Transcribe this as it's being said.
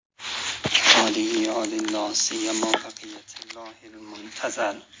عالی عالی الله سیما بقیت الله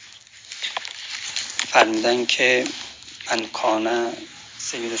المنتظر. فرمودن که من کان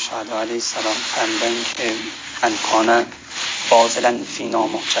سید الشهدا علیه السلام فرمودن که من کان باذلا فینا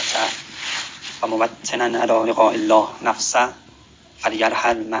محجتا و موطنا علی لقاء الله نفسه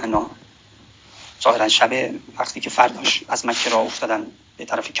فلیرحل معنا. ظاهرا شب وقتی که فرداش از مکه راه افتادن به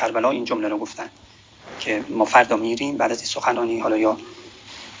طرف کربلا این جمله رو گفتن که ما فردا میریم. بعد از این سخنانی حالا یا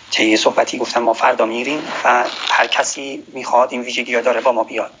طی صحبتی گفتن ما فردا میریم و هر کسی میخواد این ویژگی ها داره با ما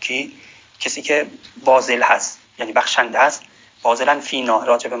بیاد. کسی که باذل هست یعنی بخشنده است. باذلا فینا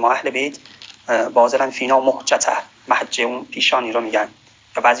راجع به ما اهل بیت باذلا فینا محجته، محجه اون پیشانی رو میگن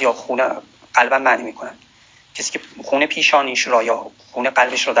یا بعضیا خونه قلبا معنی میکنن. کسی که خونه پیشانیش را یا خونه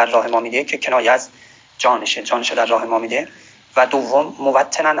قلبش رو در راه ما میده که کنایه از جانشه در راه ما میده. و دوم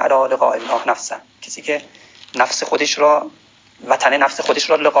موطنا علی لقاء الله نفسه، کسی که نفس خودش را وطن نفس خودش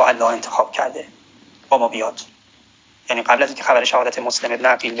را لقاء الله انتخاب کرده با ما بیاد. یعنی قبل از اینکه خبر شهادت مسلم ابن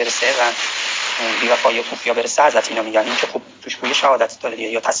عقیل برسه و بی‌وفایی کوفیا برسه حضرت اینا میگن این که خب توش بوی شهادت داره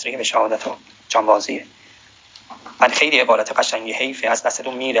یا تصریح به شهادت و جانبازیه. من خیلی عبارت قشنگی، حیفه از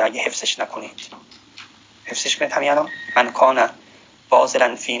دستتون میره اگه حفظش نکنید. حفظش کنید همین الان. من کان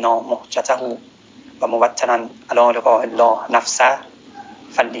باذلا فینا محجته و موطنا علی لقاء الله نفسه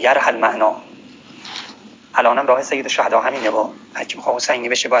فلیرحل معنا. الانم راه سید الشهدا همینه، با هر کی بخواد حسینی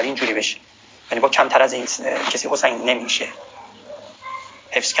بشه باید اینجوری بشه، یعنی با کمتر از این کسی حسین نمیشه.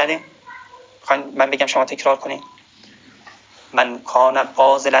 حفظ کردین؟ من بگم شما تکرار کنین. من کان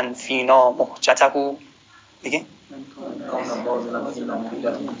باذلا فینا محجته بگین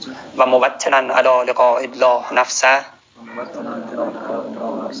و موطنا علی لقاء الله نفسه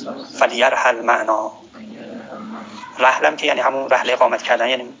فلیرحل معنا. رحلم که یعنی همون رحل اقامت کردن،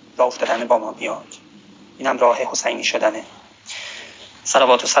 یعنی راه افتادن با ما بیاد. این هم راه حسینی شدنه.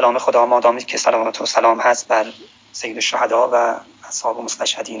 صلوات و سلام خدا مادامی که صلوات و سلام هست بر سید الشهدا و اصحاب و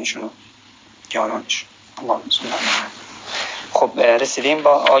مستشهدینشون و یارانشون. اللهم صل علی محمد. خب رسیدیم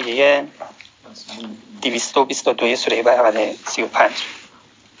با آیه 222 سوره بقره 35.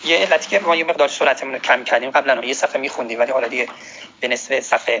 یه علتی که ما یه مقدار سرعتمون رو کم کردیم، قبلا یه صفحه میخوندیم ولی حالا دیگه به نصف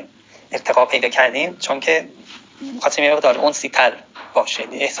صفحه ارتقا پیدا کردیم چون که خاطر یه مقدار اونسی تر باشه.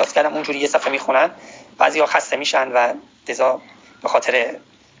 احساس کردم اونجوری یه صفحه میخونن بعضیا خسته میشن و لذا به خاطر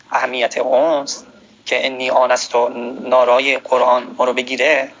اهمیت اونس که انی آنست و نارای قرآن ما رو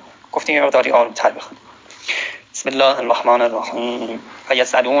بگیره گفتیم یه مقداری آرومتر بخونیم. بسم الله الرحمن الرحیم. و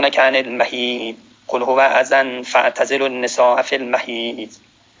یسألونک عن المحیض قل هو اذى فاعتزلوا النساء فی المحیض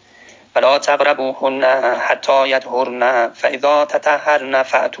ولا تقربوهن حتى يطهرن فاذا تطهرن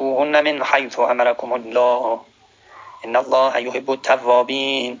فأتوهن من حيث امركم الله ان الله يحب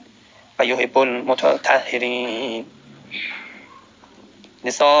التوابین و يحب المتطهرین.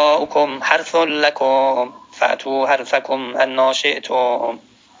 نساؤکم حرث لکم فأتوا حرثکم أنی شئتم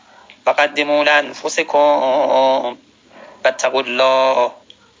وقدموا لأنفسکم واتقوا الله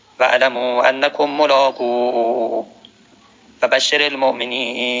واعلموا أنکم ملاقوه وبشر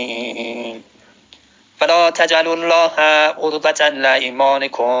المؤمنین. فلا تجعلوا الله عرضة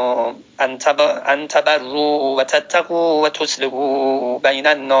لأيمانكم أن تبروا وتتقوا وتصلحوا بين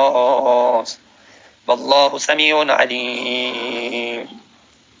الناس والله سمیع علیم.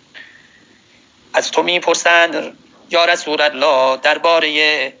 از تو میپرسند یا رسول الله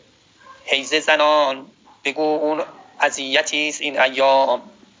درباره حیض زنان، بگو اون اذیتی است این ایام،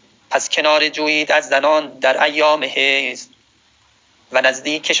 پس کنار جویید از زنان در ایام حیض و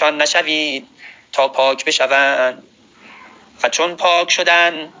نزدیکشان نشوید تا پاک بشوند و چون پاک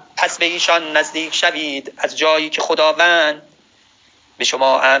شدن پس به ایشان نزدیک شوید از جایی که خداوند به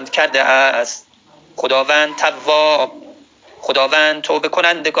شما امر کرده است. خداوند تواب، خداوند توبه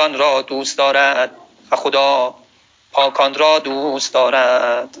کنندگان را دوست دارد و خدا پاکان را دوست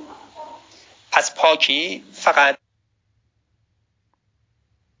دارد. پس پاکی فقط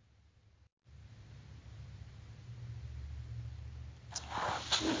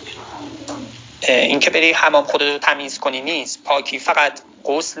این که بری حمام خودتو تمیز کنی نیست. پاکی فقط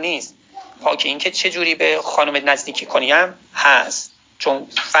غسل نیست. پاکی این که چه جوری به خانم نزدیکی کنیم هست. چون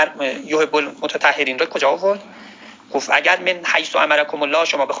یحب المتطهرین را کجا آورد؟ گفت اگر من حیث امرکم الله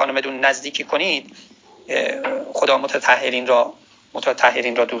شما به خانمتون نزدیکی کنید خدا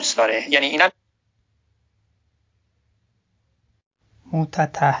متطهرین را دوست داره. یعنی اینم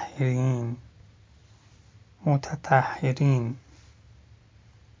متطهرین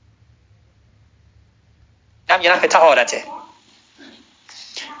هم یه نفع طهارته.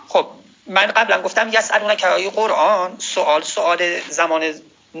 خب من قبلا گفتم یسألونک که آیه قرآن سوال زمان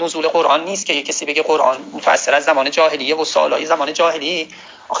نزول قرآن نیست که یه کسی بگه قرآن متأثر از زمان جاهلیه و سوالهای زمان جاهلی.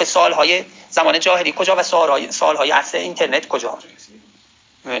 آخه سوالهای زمان جاهلی کجا و سالهای عصر اینترنت کجا.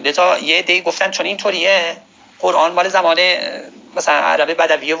 لذا یه عده‌ای گفتن چون اینطوریه قرآن مال زمان مثلا عرب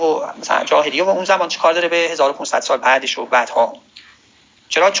بدویه و مثلا جاهلیه و اون زمان چیکار داره به 1500 سال بعدش و بعدها.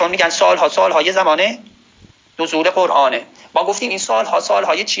 چرا؟ چون میگن سالهای زمانه نزول قرآنه. ما گفتیم این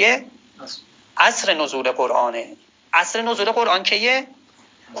سالهای چیه؟ عصر نزول قرآنه. عصر نزول قرآن کیه؟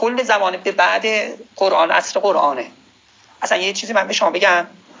 کل زمانه به بعد قرآن عصر قرآنه. اصلا یه چیزی من به شما بگم،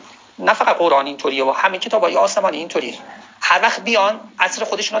 نه فقط قرآن اینطوریه و همه کتابای آسمانی اینطوریه. هر وقت بیان عصر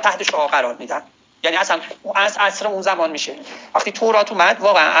خودشون رو تحت شعاع قرار میدن. یعنی اصلا از عصر اون زمان میشه. وقتی تورات اومد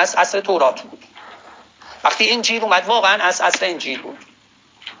واقعا از عصر تورات بود. وقتی انجیل اومد واقعا از عصر انجیل بود.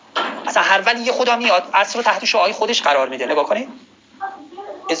 اصلا هر ولی خدا میاد عصر رو تحت شعاع خودش قرار میده. نگاه کنید.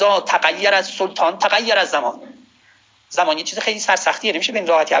 اذا تغیر از سلطان تغیر از زمان یه چیز خیلی سرسختیه، نمیشه به این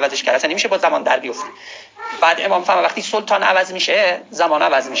راحتی عوضش کرد. اصلا نمیشه با زمان در بیفته. بعد امام فهمید وقتی سلطان عوض میشه زمان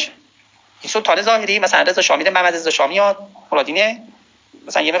عوض میشه. این سلطان ظاهری مثلا رضا شاه میده، محمد رضا شاه میاد مرادینه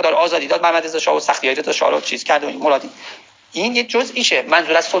مثلا یه مقدار آزادی داد، محمد رضا شاه و سختی‌های رضا شاه رو چیز کرد و مرادی. این یه جزئیشه.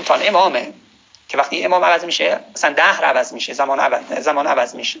 منظور از سلطان امامه که وقتی امام عوض میشه مثلا دهر عوض میشه، زمان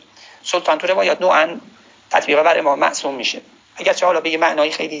عوض میشه. سلطان تو روایات نوعاً تطبیق بر امام معصوم میشه. اگرچه حالا به یه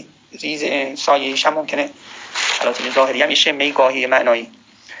معنای خیلی ریز سایه‌ایش هم ممکنه شرایط ظاهری هم یه شمه گاهی معنایی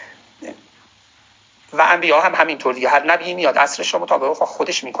و انبیا هم همینطور دیگه. هر نبی میاد عصرش رو مطابق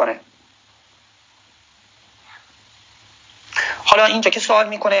خودش میکنه. حالا اینجا که سوال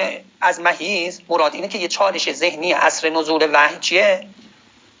میکنه از مهیز، مراد اینه که یه چالش ذهنی عصر نزول وحی چیه؟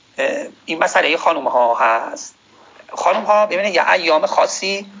 این مسئله خانوم ها هست. خانوم ها ببینن یه ایام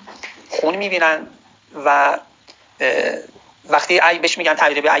خاصی خون میبینن و وقتی بهش میگن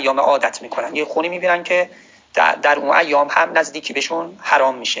تغییر به ایام عادت میکنن، یه خونی میبینن که در اون ایام هم نزدیکی بهشون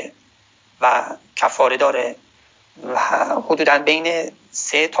حرام میشه و کفاره داره و حدوداً بین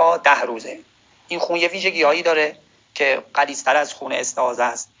 3 تا 10 روزه. این خون یه ویژگی‌هایی داره که غلیظ‌تر از خون استحاضه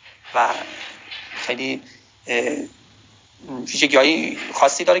است و خیلی ویژگی‌های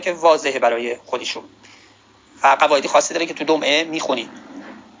خاصی داره که واضحه برای خودشون و قواعد خاصی داره که تو دمعه میخونید.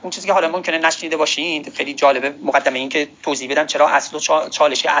 اون چیزی که حالا ممکنه نشنیده باشین خیلی جالبه، مقدمه این که توضیح بدم چرا اصل و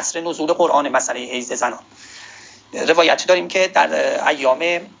چالش عصر نزول قرآن مسئله حیض زنان. روایتی داریم که در ایام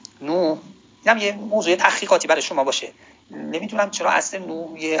نوح، اینم یه موضوع تحقیقاتی برای شما باشه، نمیدونم چرا عصر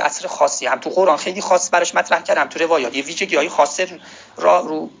نوح یه عصر خاصی هم تو قرآن خیلی خاص براش مطرح کردم، تو روایات یه ویژگی‌های خاصه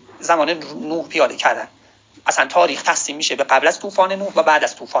رو زمان نوح پیاده کردن. اصلا تاریخ تقسیم میشه به قبل از طوفان نوح و بعد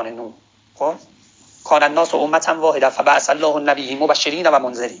از طوفان نوح. خب کان الناس امة واحده فبعث الله النبیین مبشرین و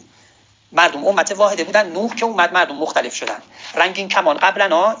منذرین. مردم امت واحده بودن، نوح که اومد مردم مختلف شدن. رنگین کمان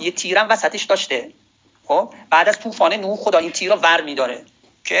قبلا یه تیرم وسطش داشته. خب بعد از طوفان نوح خدا این تیر رو ور می‌داره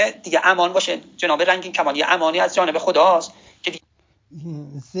که دیگه امان باشه. جناب رنگین کمان یه امانی از جانب خداست که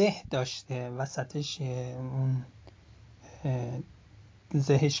زه داشته وسطش، اون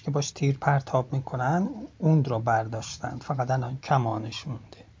زهش که باش تیر پرتاب میکنن اون رو برداشتن، فقط الان کمانش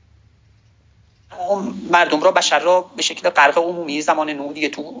مونده. مردم را بشر را به شکل غرق عمومی زمان نوح دیگه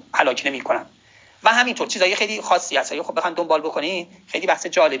تو هلاک نمی‌کنن و همینطور چیزای خیلی خاصی هست. خب بخوام دنبال بکنین خیلی بحث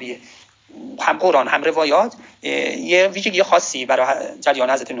جالبیه. هم قرآن هم روایات یه ویژگی خاصی برای جریان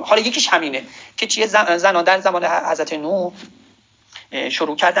حضرت نوح. حالا یکیش همینه که چیه زنان در زمان حضرت نوح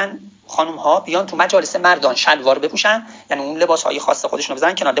شروع کردن خانم ها بیان تو مجالس مردان شلوار بپوشن، یعنی اون لباس های خاص خودشونو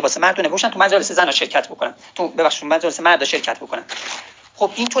بزنن کنار، لباس مردونه بپوشن، تو مجالس زنا شرکت بکنن، تو مجالس مردا شرکت بکنن.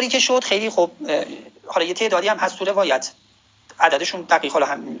 خب اینطوری که شد خیلی خب. حالا یه تعدادی هم هست تو روایت، عددشون دقیق حالا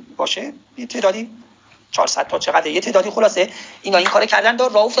هم باشه، یه تعدادی 400 تا چقدر، یه تعدادی خلاصه اینا این کارو کردن و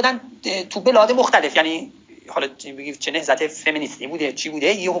راه افتادن تو بلاد مختلف. یعنی حالا بگید چه نهضت فمینیستی بوده چی بوده،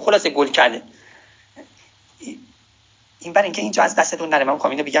 یهو خلاصه گل کرده. این برای اینکه اینجا از دستتون نره من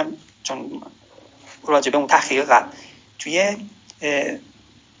می‌خوام اینو بگم چون راجع به اون تحقیق قبل توی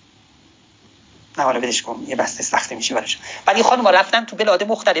نه حالا بدش کن، یه بحث سختی میشه براش. بعد این خانم‌ها رفتن تو بلاد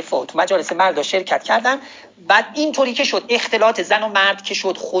مختلف و تو مجالس مردا شرکت کردن. بعد اینطوری که شد اختلاط زن و مرد که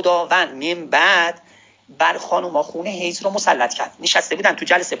شد، خداوند من بعد بر خانم‌ها خون حیض رو مسلط کرد. نشسته بودن تو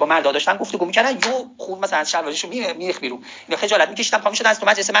جلسه با مردا داشتن گفتگو می‌کردن، یو خون مثلا از شلوارشون میریخ بیرون، اینا خجالت می‌کشیدن پا می‌شدن از تو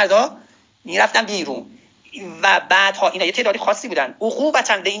مجلس مردا میرفتن بیرون. و بعدها اینا یه تعدادی خاصی بودن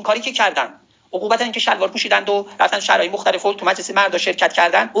عقوبتاً به این کاری که کردن، عقوبتاً اینکه شلوار پوشیدند و رفتن شهرهای مختلف تو مجلس مردا شرکت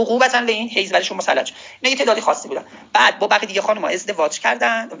کردن، عقوبتاً به این حیض برشون مسلط شد. اینا یه تعدادی خاصی بودن. بعد با بقیه دیگه خانم‌ها ازدواج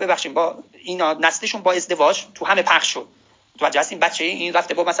کردن، ببخشید با اینا نسلشون با ازدواج تو همه پخش شد. متوجه هستین؟ بچه این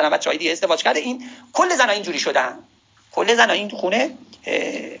رفته با مثلا بچه‌های دیگه ازدواج کرده، این کل زنا اینجوری شدن، کل زنا این تو خونه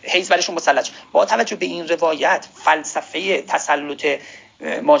حیض برشون مسلط شد. با توجه به این روایت فلسفه تسلط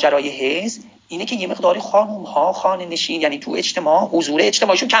ماجرای حیض اینه که یه مقداری خانم‌ها خانه نشین، یعنی تو اجتماع حضور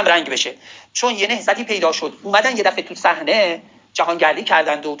اجتماعیشون کم رنگ بشه، چون یه نهضتی پیدا شد، اومدن یه دفعه تو صحنه جهانگردی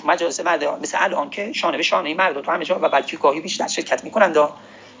کردند و تو مجالس مرد، مثل الان که شانه به شانه مرد تو همه جا و بلکه گاهی بیشتر شرکت میکنند.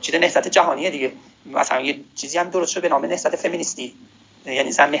 چیز نهضت جهانیه دیگه. مثلا یه چیزی هم درست شد به نام نهضت فمینیستی، یعنی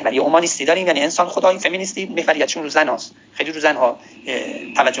مثلا محوری اومانیستی داریم، یعنی انسان خدایی، فمینیستی محوریتشون رو زناست، خیلی رو زنها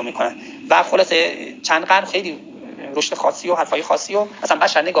توجه میکنن و خلاصه چند قرن خیلی رشد خاصی و حرفای خاصی و اصلا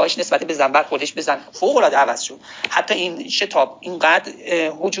بشر نگاهش نسبت به زن، خودش به زن فوق العاده عوض شد. حتی این شتاب اینقدر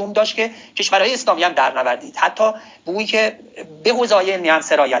هجوم داشت که کشورهای اسلامی هم در نوردید، حتی بویی که به حوزه‌های علمی هم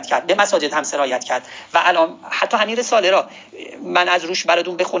سرایت کرد، به مساجد هم سرایت کرد و الان حتی همین رساله را من از روش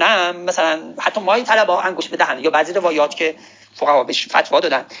براتون بخونم، مثلا حتی مای طلبا انگوش به دهن یا بعضی روایات که فقها بهش فتوا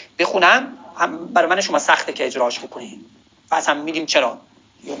دادن بخونم، هم برای من شما سخته که اجراش بکنید و اصلا میگیم چرا.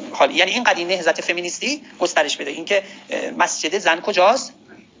 حالا یعنی این قضیه نهضت فمینیستی گسترش بده، اینکه مسجد زن کجاست؟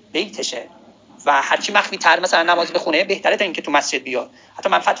 بیتشه و هرچی مخفی تر مثلا نماز بخونه بهتره تا اینکه تو مسجد بیاد. حتی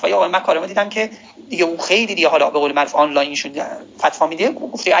من فتوای آقای مکارم دیدم که دیگه اون خیلی دیگه حالا به قول معروف آنلاینشون فتوا میده،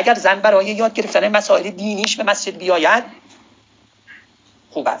 گفته اگر زن برای یاد گرفتن مسائل دینیش به مسجد بیاید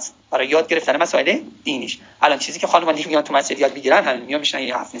خوب است، برای یاد گرفتن مسائل دینیش. الان چیزی که خانم‌ها میان تو مسجد یاد میگیرن، همین میان میشن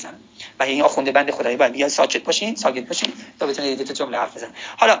یه حرف میزنن و این آخونده بنده خدایی باید بیاد ساکت باشین تا بتونید یه جمله حرف بزنن.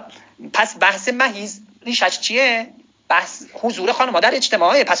 حالا پس بحث مهیز ریشش چیه؟ بحث حضور خانم‌ها در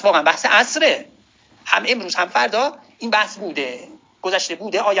اجتماعه، پس واقعا بحث عصره، هم امروز هم فردا این بحث بوده، گذشته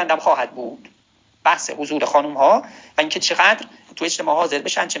بوده، آیندهم خواهد بود. بحث حضور خانم‌ها و اینکه چقدر تو اجتماع حاضر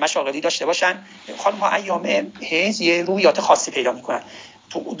بشن، چه مشاغلی داشته باشن. خانم‌ها ایام حیض یه رویات خاصی پیدا میکنن،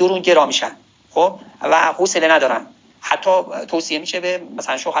 تو درون گرا میشن، خب و حوصله ندارن. حتی توصیه میشه به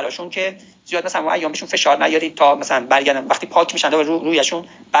مثلا شوهراشون که زیاد مثلا ایام بهشون فشار نیارید تا مثلا برگردن، وقتی پاک میشن و رویشون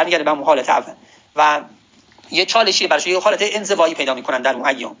برگرده به اون حالت اول و یه چالشی براش، یه حالت انزوایی پیدا میکنن در اون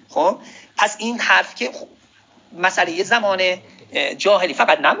ایام. خب پس این حرف که مسئله زمان جاهلی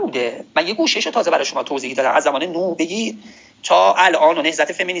فقط نبوده، من یه گوشهشو تازه برای شما توضیح دادم، از زمان نوح بگیر تا الان و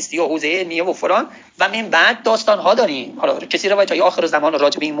نهضت فمینیستی و حوزه علمیه و فلان و من بعد داستان‌ها داریم. حالا کسی روایت‌های آخر زمان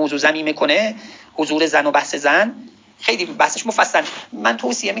راجع به این موضوع ضمیمه کنه، حضور زن و بحث زن، خیلی بحثش مفصل. من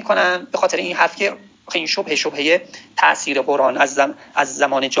توصیه میکنم به خاطر این حرف که این شبهه تأثیر قرآن از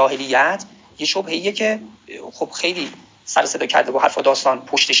زمان جاهلیت، یه شبهه‌ایه که خب خیلی سر صدا کرده و حرف و داستان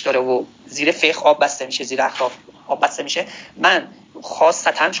پشتش داره و زیر فقه آب بسته میشه، زیر اخلاق آب بسته میشه. من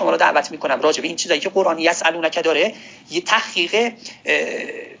خاصتا شما رو دعوت میکنم راجع به این چیزایی که قرآن یسألونک داره یه تحقیق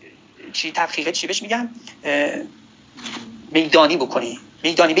چی بهش میگن، میدانی بکنی.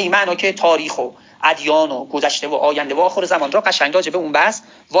 میدانی به این معنا که تاریخ و ادیان و گذشته و آینده و آخر زمان را قشنگ راجع به اون بحث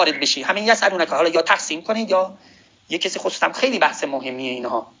وارد بشی. همین یسألونک حالا یا تقسیم کنید یا یه کسی خصوصا، خیلی بحث مهمیه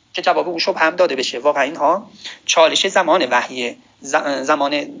اینها که جواب اون شبه هم داده بشه. واقعا اینها چالش زمان وحیه،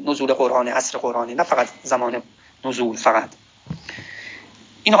 زمان نزول قرآن، عصر قرآنی، نه فقط زمان نزول فقط.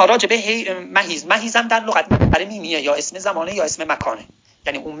 اینها راجع به مهیز هم در لغت برای میمیه یا اسم زمانه یا اسم مکانه،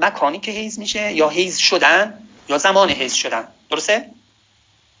 یعنی اون مکانی که حیز میشه یا حیز شدن یا زمان حیز شدن. درسته؟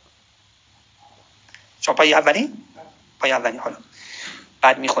 شما پای اولی حالا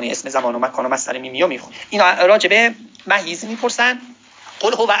بعد میخونی اسم زمان و مکان و مصدر میمیه میخونی. اینا راجع به مهیز میپرسن.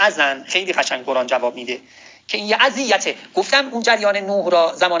 قل هو اذن، خیلی قشنگ قرآن جواب میده که این یه اذیته. گفتم اون جریان نوح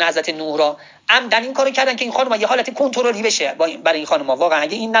را، زمان حضرت نوح را عمدن این کارو کردن که این خانم‌ها یه حالت کنترلی بشه برای این خانم‌ها. واقعا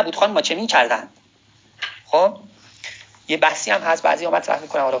اگه این نبود خانم‌ها چه می‌کردن؟ خب یه بحثی هم هست، بعضی‌ها مطرح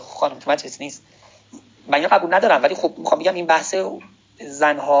می‌کنن آره خانم تو مجلس نیست، من اینو قبول ندارم، ولی خب می‌خوام بگم این بحث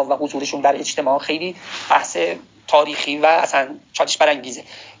زن‌ها و حضورشون در اجتماع خیلی بحث تاریخی و اصلا چالش برانگیزه.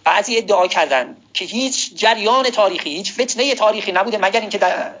 بعضی ادعا کردن که هیچ جریان تاریخی، هیچ فتنه تاریخی نبوده مگر اینکه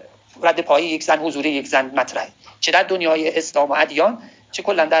در رد پای یک زن، حضور یک زن مطرحه، چه در دنیای اسلام و ادیان چه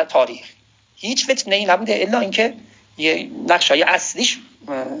کلا در تاریخ. هیچ فتنه‌ای نبوده الا اینکه یه نقشای اصلیش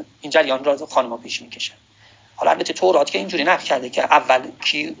این جریان را خانم‌ها پیش می‌کشن. حالا البته تورات که اینجوری نقل کرده که اول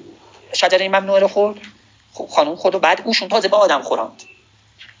کی شجره ممنوعه رو خورد، خانم خورد و بعد اوشون تازه به آدم خوراند.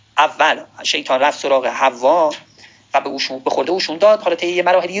 اول شیطان رفت سراغ حوا و به اوشون بخورده، اوشون داد، حالا یه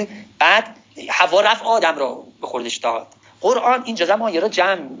مراحلی بعد حوا رفت آدم رو به خوردش داد. قرآن اینجا زمانی رو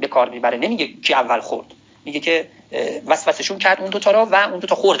جمع به کار میبره، نمیگه کی اول خورد، میگه که وسوسه‌شون کرد اون دوتا رو و اون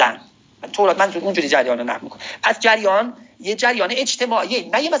دوتا خوردن. تورات منظور اونجوری جریان رو نقل میکنه. پس جریان یه جریان اجتماعی،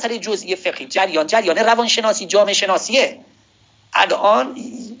 نه یه مسئله جزئی فقهی. جریان روانشناسی، جامعه شناسیه. الان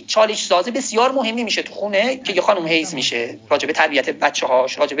چالش ساز بسیار مهمی میشه تو خونه که یه خانم حیض میشه، راجع به تربیت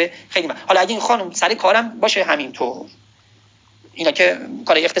بچه‌هاش، راجع به خیلی حالا اگه این خانم سر کارم باشه همینطور، اینا که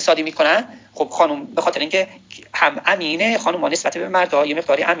کار اقتصادی میکنن، خب خانم به خاطر اینکه هم امینه، خانم‌ها نسبت به مردها یه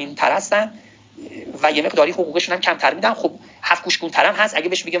مقداری امین تر هستن و یه مقداری حقوقشون هم کمتر میدن، خب 7-8 گوشگون‌ترم هست، اگه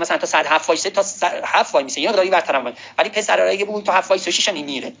بهش بگه مثلا تا 107 وایسه تا 7 وای میسه، یه مقداری برترم، ولی پسرا اگه بگو تا 7 وایسه 6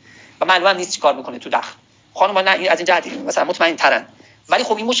 میمیره و معلومه نیست چیکار میکنه تو داخل. خانم‌ها نه از این جهت مثلا مطمئن‌ترن، ولی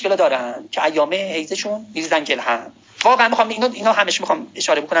خب این مشکل دارن که ایام حیضشون میریزن گل هم. واقعا میخوام اینا همش میخوام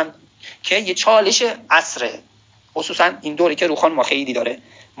اشاره بکنم که یه چالش عصره، خصوصا این دوری که رو خانم‌ها خیلی داره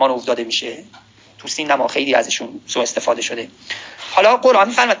مانور داده میشه، تو سینما خیلی ازشون سوء استفاده شده. حالا قرآن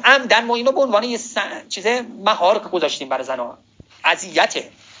میفرماد عمدن ما اینو به عنوان یه چیز مهار گذاشتیم برای زنا، اذیته.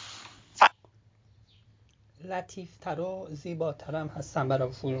 لطیفتر و زیباتر هم هستن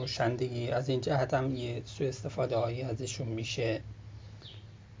برای فروشندگی، از این جهت هم یه سوء استفاده هایی ازشون میشه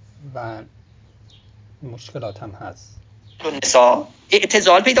و مشکلات هم هست. نساء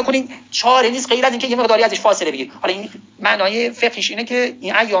اعتزال پیدا کنین، چاره نیست غیر از اینکه یه مقداری ازش فاصله بگیر. حالا این معنای فقهیش اینه که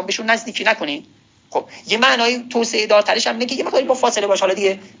این ایام بهشون نزدیکی نکنین. خب یه معنای توسعه دارترش هم اینه که یه مقداری با فاصله باشه. حالا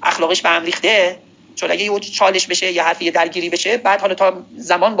دیگه اخلاقش به هم ریخته، چون اگه یه چالش بشه یا حرفی درگیری بشه، بعد حالا تا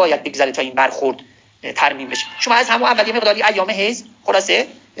زمان باید بگذره تا این برخورد ترمیم بشه. شما از همون اول یه مقداری ایام حیض خلاصه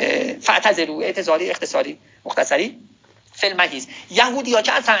فاعتزلوا، اعتزالی اختصاری مختصری فیلم حیض. یهودی‌ها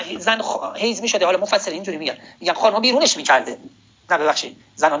که اصلا زن حیض میشده، حالا مفسرین اینجوری میگن خانم بیرونش میکرده، نه ببخشید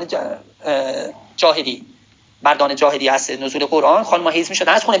زنان جاهلی، مردان جاهلی هست نزول قرآن، خانم حیض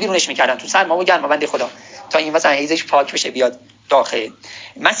میشدن از خونه بیرونش میکردن تو سرما و گرما بنده خدا تا این مثلا حیضش پاک بشه بیاد داخل.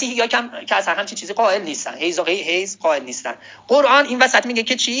 مسیحی‌ها که اصلا همچین چیزی قائل نیستن، حیض قائل نیستن. قرآن این وسط میگه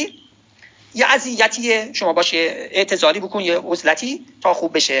که چی؟ یه اذیتی شما باشه، اعتزالی بکن، یه عزلتی تا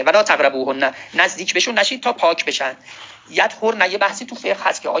خوب بشه، ولا تقربوهن، نزدیک بشون نشید تا پاک بشن. یطهرن، یه بحثی تو فقه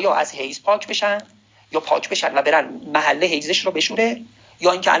هست که آیا از حیض پاک بشن یا پاک بشن و برن محل حیضش رو بشوره،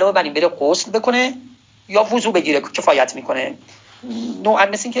 یا اینکه علاوه بر این بره غسل بکنه یا وضو بگیره کفایت میکنه. نوعا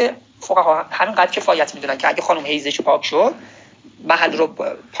مثل این که فقها همینقدر کفایت میدونن که اگه خانم حیضش پاک شد محل رو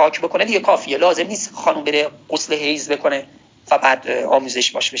پاک بکنه دیگه کافیه، لازم نیست خانم بره غسل حیض بکنه و بعد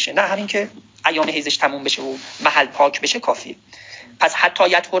آموزش باشه. نه، همین که ایام حیضش تموم بشه و محل پاک بشه کافیه. پس حتی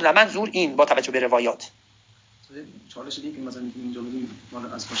یطهرن منظور این با توجه به روایات. چالش دیگه که مثلا اینجا بگیم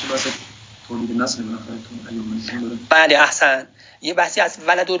مال از باشه واسه تولید نسل ایام. بله احسن. یه بحثی از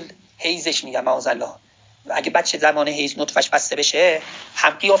ولدالحیضش میگم معاذالله. اگه بچه زمان حیض نطفش بسته بشه، هم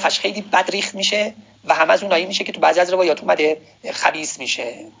قیافش خیلی بدریخت میشه و هم از اونایی میشه که تو بعضی از روایات اومده خبیث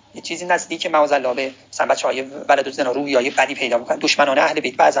میشه. یه چیزی نزدیک معاذالله به مثلا بچهای ولدالزنا رویای بدی پیدا میکنن، دشمنان اهل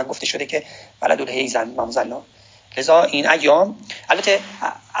بیت بعضا گفته شده که ولدالحیضن معاذالله. لذا این ایام البته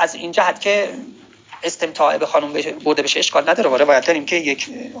از این جهت که استمتاع به خانم برده بشه اشکال نداره. روایت داریم که یک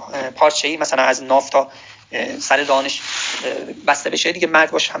پارچه‌ای مثلا از ناف تا سر دانش بسته بشه دیگه،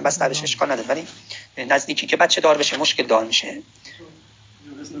 مرد باشه هم بسته بشه اشکال نداره، ولی نزدیکی که بچه دار بشه مشکل دار میشه.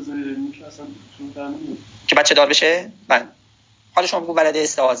 که بچه دار بشه؟ بله. حالا شما بگو ولد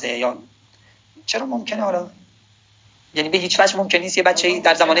استعاذه یا چرا ممکنه؟ حالا یعنی به هیچ وجه ممکن نیست یه بچه‌ای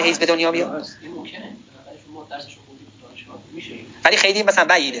در زمان حیض به دنیا بیاد؟ ممکنه. شما درسشو خوندید میشه. ولی خیلی مثلا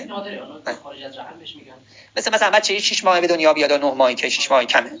بعیده. نادره، خارج از رحم بهش میگن. مثلا بچه‌ای 6 ماه به دنیا بیاد یا 9 ماهی که 6 ماه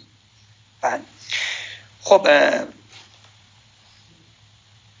کمه. بله. خب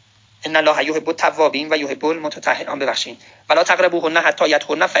ان الله یحب التوابین و یحب المتطهرین. ببخشید ولا تقربوهن حتی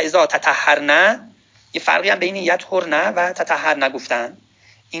یطهرن فاذا تطهرن. یه فرقی هم بین یطهرن و تطهرن گفتن.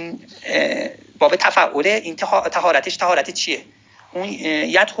 این باب تفاعل، این طهارت چیه؟ اون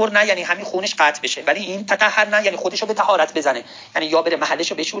یطهرن یعنی همین خونش قطع بشه، ولی این تطهرن یعنی خودشو به طهارت بزنه، یعنی یا بره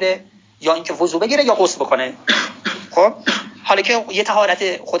محلشو بشوره یا اینکه وضو بگیره یا غسل بکنه. خب حالا که یه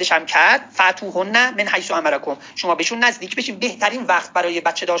طهارت خودش هم کرد، فاتوهن من حیث امرکم، شما بهشون نزدیک بشین. بهترین وقت برای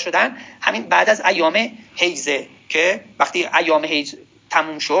بچه دار شدن همین بعد از ایام حیضه، که وقتی ایام حیض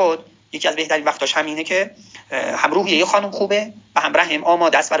تموم شد یکی از بهترین وقتاش همینه که هم روحیه خانم خوبه و هم رحم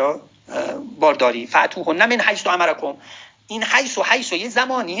آماده است برای بارداری. فاتوهن من حیث امرکم. این حیث یه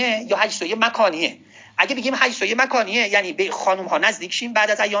زمانیه یا حیث یه مکانیه؟ اگه بگیم حیث یه مکانیه یعنی به خانم ها نزدیک شیم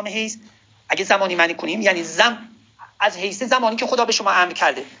بعد از ایام حیض. اگه زمانی معنی کنیم یعنی از حیث زمانی که خدا به شما امر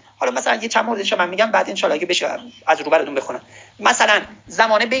کرده. حالا مثلا یه چند موردش من میگم بعد ان شاء الله اگه بشه از رو براتون بخونم. مثلا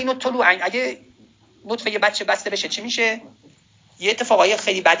زمان بین الطلوعین، اگه نطفه بچه بسته بشه چی میشه؟ یه اتفاقای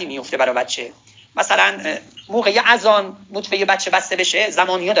خیلی بدی میفته برای بچه. مثلا موقع اذان نطفه بچه بسته بشه،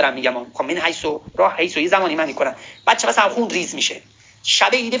 زمانی‌ها دارم میگم، خب من حیث یه زمانی معنی کنم. بچه مثلا خون ریز میشه. شب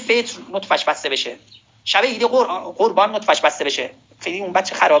عید فطر نطفه‌اش بسته بشه، شب عید قربان نطفه‌اش بسته بشه، خیلی اون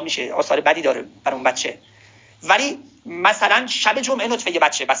بچه خراب میشه، آثار بدی داره برای اون بچه. ولی مثلا شب جمعه نطفه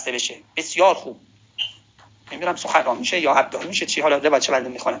بچه بسته بشه، بسیار خوب. نمیدونم سخنران میشه یا عبدال میشه چی، حالا روایت چه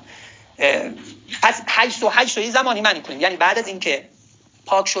بلدن میخونن. پس حیث یه زمانی معنی کنیم، یعنی بعد از اینکه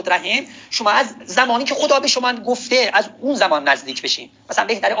پاک شد رحم، شما از زمانی که خدا به شما گفته از اون زمان نزدیک بشین. مثلا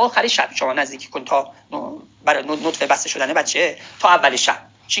بهتره آخر شب شما نزدیکی کن تا برای نطفه بسته شدن بچه تا اول شب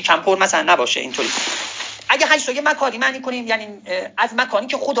شکم پر مثلا نباشه. اینطوری اگه حیثیه مکانی معنی کنیم یعنی از مکانی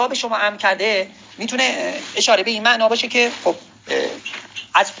که خدا به شما امر کرده، میتونه اشاره به این معنا باشه که خب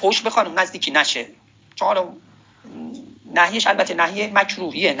از پشت به خانم نزدیکی نشه. چون حالا نهیش البته نهی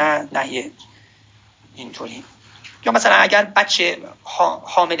مکروهیه، نه نهی اینطوری. یا مثلا اگر بچه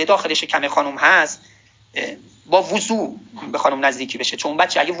حامل داخل شکم خانم هست، با وضو به خانم نزدیکی بشه، چون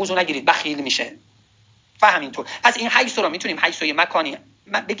بچه اگه وضو نگیرید بخیل میشه. فهم اینطور. پس این حیثیه رو میتونیم حیثیه مکانی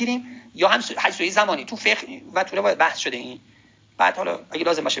بگیریم یا هم حیثیه زمانی. تو فقه و تو روایت بحث شده این. بعد حالا اگه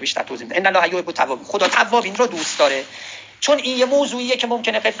لازم باشه بیشتر توضیح میدم. ان الله یحب التوابین، خدا توابین رو دوست داره. چون این یه موضوعیه که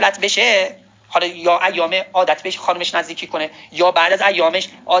ممکنه غفلت بشه، حالا یا ایام عادت بهش خانمش نزدیکی کنه یا بعد از ایامش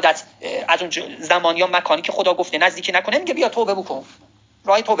عادت از اون زمان یا مکانی که خدا گفته نزدیکی نکنه، میگه بیا توبه بکن.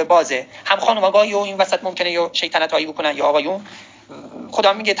 راه توبه بازه. هم خانم آقای و این وسط ممکنه یا شیطنتایی بکنن یا آقایون.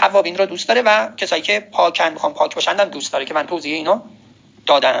 خدا میگه توابین رو دوست داره و کسایی که پاکن میخوان پاک باشن هم دوست داره، که من توضیح اینو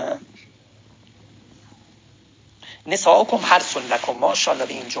دادم. نساؤکم حرث لکم. ماشاءالله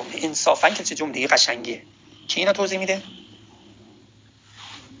به این جمله انصافا که چه جمله قشنگیه. کی اینا توضیح میده؟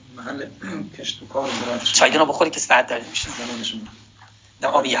 محل کشت و کار زراعت. چایدنا بخوری که سرد داره میشه. زمانشون. نه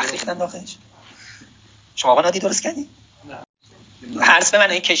آب یخ ریختن داخلش. شما آقا نادی درست کردی؟ نه. حرث به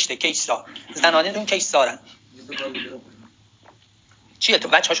معنی کشته، کشتار. زنانه دون کشتارن. چیه تو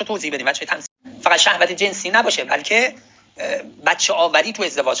بچه‌هاشو توضیح بدیم. بچه تمثیل فقط شهوت جنسی نباشه، بلکه بچه آوری تو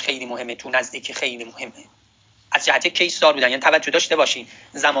ازدواج خیلی مهمه، تو نزدیکی خیلی مهمه. از جهت کیسار بودن، یعنی توجه داشته باشین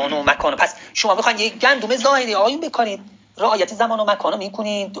زمان و مکان. پس شما بخواید یک گندم ظاهری آیون بکنید، رعایت زمان و مکان رو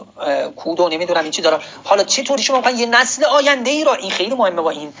میکنید، کود و نمیدونم این چی داره. حالا چطوری شما بخواید یه نسل آینده ای را، این خیلی مهمه. با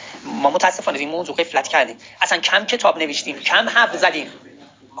این ما متاسفانه این موضوع غفلت کردیم، اصلا کم کتاب نوشتیم، کم حرف زدیم.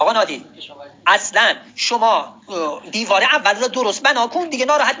 آقا نادی اصلا شما دیوار اول رو درست بنا کن دیگه،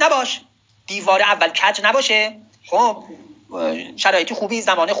 ناراحت نباش. دیوار اول کج نباشه، خب شرایط خوبی،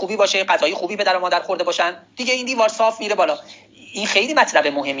 زمان خوبی باشه، غذای خوبی به در و مادر خورده باشن، دیگه این دیوار صاف میره بالا. این خیلی مطلب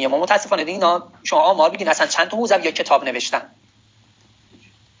مهمیه. ما متاسفانه اینا شما آمار بگین اصلا چند تا حوزوی یا کتاب نوشتن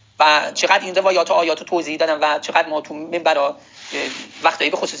و چقدر این روایات و آیات توضیح دادن و چقدر ما تو منبر وقتایی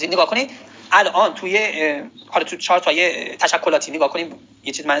به خصوصی نگاه کنید. الان توی حالا تو چارتای تشکلاتی نگاه کنیم،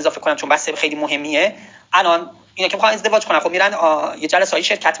 یه چیز من اضافه کنم چون بحث خیلی مهمیه. الان اینا که میخوان ازدواج کنن، خب میرن یه جلسه‌ای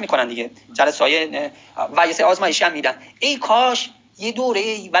شرکت میکنن دیگه، جلسه‌ای و یه سری آزمایشی هم میدن. ای کاش یه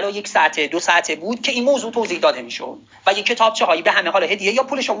دوره ولو 1 ساعته 2 ساعته بود که این موضوع توضیح داده میشد و یه کتابچه‌هایی به همه، حالا هدیه یا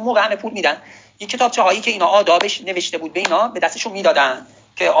پولش اون موقع همه پول میدن، یه کتابچه‌هایی که اینا آدابش نوشته بود به اینا به دستشون میدادن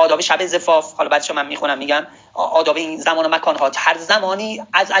که آداب شب زفاف. حالا بعدش من میخونم میگم آداب این زمان و مکان ها. هر زمانی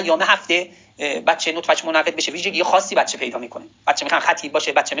از ایام هفته بچه نطفه‌اش منعقد بشه ویژگی خاصی بچه پیدا میکنه. بچه میخوان خطیب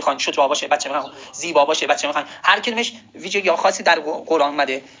باشه، بچه میخوان شجاع باشه، بچه میخوان زیبا باشه، بچه میخوان هر کدومش ویژگی خاصی در قرآن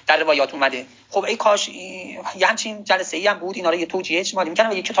اومده، در روایات اومده. خب ای کاش یه همچین جلسه‌ای هم بود، اینا رو یه توجیه اجمالی میکنن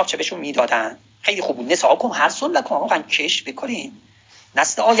و یه کتابچه بهشون میدادن. خیلی خوب بود. نساؤکم حرث لکم. آقا کش بکنین،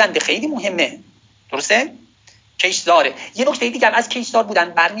 نسل آینده خیلی مهمه. درسته؟ کشداره. یه نکته دیگه از کشدار بودن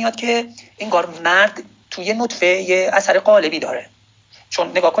برمیاد که انگار مرد توی نطفه یه اثر قالبی داره. چون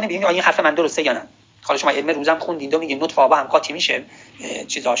نگاه کنید ببینید این حرف من درسته یا نه. حالا شما علم روزم خوندید و میگید نطفه با هم قاطی میشه،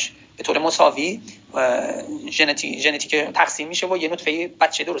 چیزاش به طور مساوی ژنتیک تقسیم میشه و یه نطفه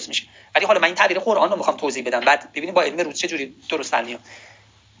بچه درست میشه. ولی حالا من این تعبیر قرآن رو میخوام توضیح بدم، بعد ببینید با علم روز چه جوری درست در میاد.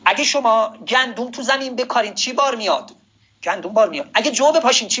 اگه شما گندم تو زمین بکارین چی بار میاد؟ گندم بار میاد. اگه جو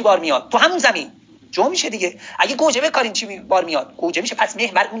بپاشین چی بار میاد؟ تو همون زمین جو میشه دیگه. اگه گوجه بکارین چی بار میاد؟ گوجه میشه. پس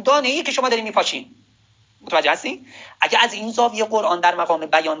محور اون دانه‌ای که شما دارین میپاشین. متوجه هستین؟ اگه از این زاویه قرآن در مقام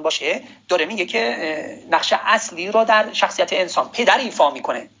بیان باشه، داره میگه که نقش اصلی رو در شخصیت انسان پدر ایفا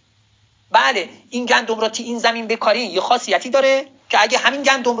میکنه. بله این گندم رو تو این زمین بکارین یه خاصیتی داره که اگه همین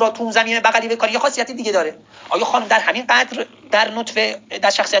گندم رو تو اون زمین بغلی بکاری یه خاصیتی دیگه داره. آیا خانم در همین قدر در نطفه در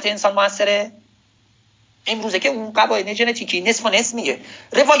شخصیت انسان موثره؟ امروزه که اون قواعد ژنتیکی نصف و نصف میگه.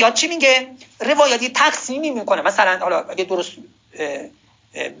 روایات چی میگه؟ روایات یه تقسیمی میکنه. مثلا حالا اگه درست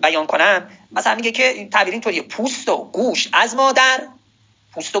بیان کنم، مثلا میگه که این تعبیر اینطوریه: پوست و گوش از مادر،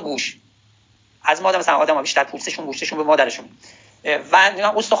 پوست و گوش از مادر، مثلا آدم‌ها بیشتر پوستشون گوشتشون به مادرشون، و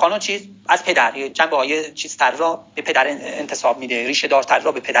استخوان و چیز از پدر، جنبه‌های چیز تر را به پدر انتساب میده، ریشه دارتر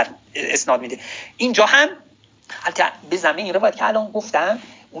را به پدر اسناد میده. اینجا هم البته به زمین این روایت که الان گفتم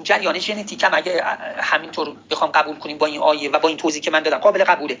اون جریان ژنتیک هم اگه همینطور بخوام قبول کنیم با این آیه و با این توضیحی که من دادم قابل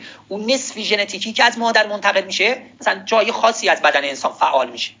قبوله. اون نصفی ژنتیکی که از مادر منتقل میشه مثلا جای خاصی از بدن انسان فعال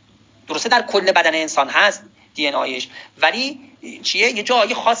میشه. درسته در کل بدن انسان هست دی ان ایش، ولی چیه یه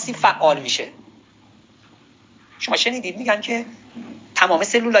جای خاصی فعال میشه. شما شنیدید میگن که تمام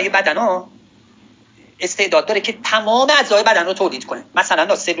سلولای بدن استعداد داره که تمام اعضای بدن رو تولید کنه.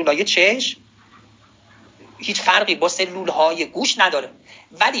 مثلا سلولای چشم هیچ فرقی با سلولهای گوش نداره،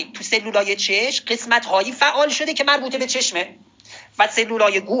 ولی تو سلولهای چشم قسمت‌هایی فعال شده که مربوطه به چشمه و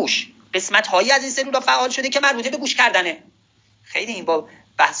سلولهای گوش قسمت‌هایی از این سلول‌ها فعال شده که مربوطه به گوش کردنه. خیلی این با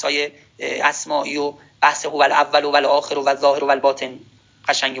بحث‌های اسماعی و بحث هو الاول و الاخر و الظاهر و الباطن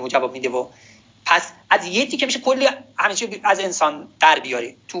قشنگه و جواب میده. و پس از یه تیکه میشه کلی همه چی از انسان در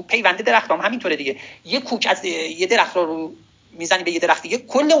بیاری. تو پیوند درخت هم همینطوره دیگه. یه کوک از یه درخت رو میزنی به یه درخت دیگه،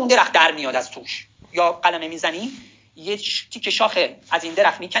 کل اون درخت در میاد از توش. یا قلمه میزنی یه تیکه شاخه از این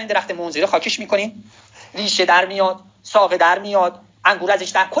درخت میکنی، درخت منزیر خاکش میکنی، ریشه در میاد، ساقه در میاد، انگور ازش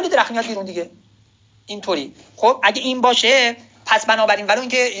در، کل درخت میاد بیرون دیگه. اینطوری. خب اگه این باشه پس بنابراین ولو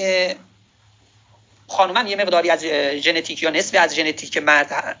اینکه خانومم یه مقداری از ژنتیک یا نصف از ژنتیک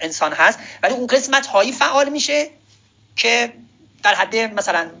مرد انسان هست، ولی اون قسمت هایی فعال میشه که در حد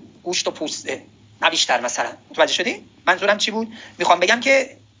مثلا گوشت و پوسته، نه بیشتر. مثلا متوجه شدی منظورم چی بود؟ میخوام بگم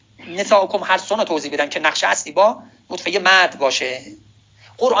که نساءکم حرث رو توضیح بدم که نقش اصلی با نطفه مرد باشه.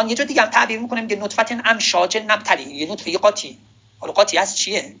 قرآن یه جا دیگه هم تعبیر میکنه میگه نطفه امشاج نبتلی، یه نطفه قاطی. حالا قاطی از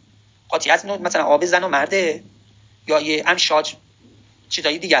چیه؟ قاطی از مثلا آب زن و مرده یا یه امشاج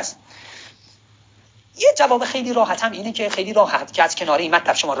چیزایی دیگه است. یه جواب خیلی راحت هم اینه که خیلی راحت که از کنار این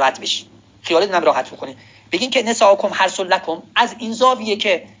مطلب شما رد بشید، خیالتون راحت بکنه. بگین که نساءکم حرث لکم از این زاویه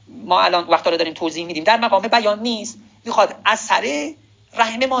که ما الان وقتا رو داریم توضیح میدیم در مقام بیان نیست، میخواد اثر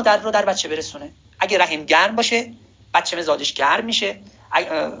رحم مادر رو در بچه برسونه. اگه رحم گرم باشه بچه مزاجش گرم میشه.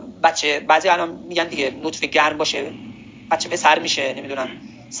 بچه بعضی الان میگن دیگه نطفه گرم باشه بچه پسر میشه، نمیدونم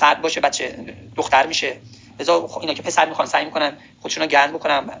سرد باشه بچه دختر میشه. لذا اینا که پسر میخوان سعی میکنن خودشونو گرم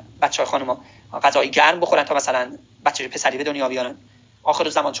بکنن، بچهای خانوما غذای گرم بخورن تا مثلا بچه پسری به دنیا بیارن. آخر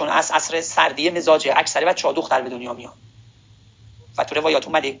زمان چون عصر سردی مزاج اکثر بچه‌ها دختر به دنیا میان و تو روایات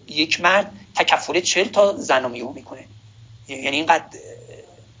اومده یک مرد تکفل 40 تا زن رو میکنه. یعنی اینقدر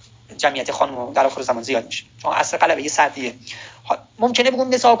جمعیت خانم در آخر زمان زیاد میشه چون عصر غلبه سردیه. ممکنه بگم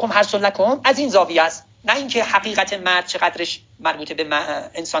نساءکم حرث لکم از این زاویه است، نه اینکه حقیقت مرد چقدرش مربوطه به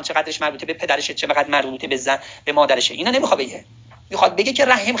انسان، چقدرش مربوطه به پدرشه، چقدر مربوطه به زن به مادرشه. اینا نمیخواد بگه. میخواد بگه که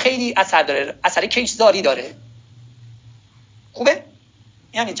رحم خیلی اثر داره، اثر کیشزاری داره. خوبه؟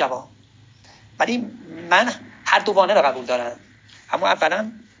 یعنی جواب. ولی من هر دوانه رو قبول دارم. اما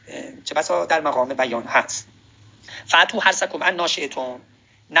اولا چه بسا در مقام بیان هست. فاتو حرثکم ان ناشئتون،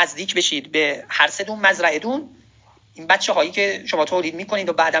 نزدیک بشید به حرثتون مزرعتون. این بچه هایی که شما تولید میکنید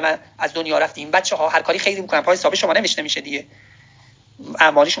و بعدم از دنیا رفتید، این بچه ها هر کاری خیری میکنن پای حساب شما نوشته میشه دیگه.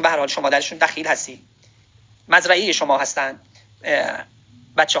 اعمالشون به هر حال شما درشون دخیل هستی، مزرعه شما هستن.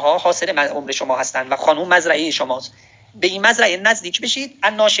 بچه ها حاصل عمر شما هستن و خانوم مزرعه شماست. به این مزرعه نزدیک بشید.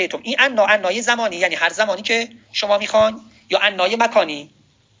 اناشئتم، این انای زمانی یعنی هر زمانی که شما میخوان، یا انای مکانی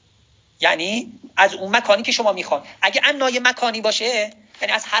یعنی از اون مکانی که شما میخوان. اگه انای مکانی باشه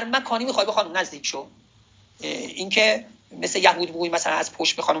یعنی از هر مکانی میخوای به خانوم نزدیک شو. این که مثل یهود بگویی مثلا از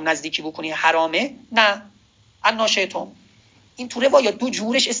پشت به خانوم نزدیکی بکنی حرامه، نه. اناشئتم این تو روایات دو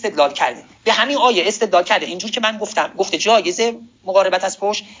جورش استدلال کرده، به همین آیه استدلال کرده اینجور که من گفتم، گفته جایزه مقاربت از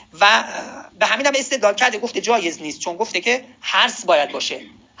پشت، و به همین هم استدلال کرده گفته جایز نیست چون گفته که حرث باید باشه.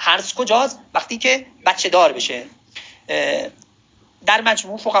 حرث کجاست؟ وقتی که بچه دار بشه. در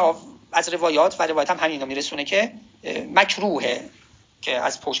مجموع فقها از روایات و روایت هم همین رو میرسونه که مکروهه که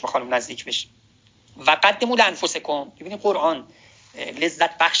از پشت به خانم نزدیک بشه. و قدموا لانفسکم، ببینید قرآن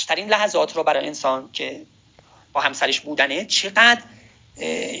لذت بخش ترین لحظات رو برای انسان که با همسرش بودنه چقدر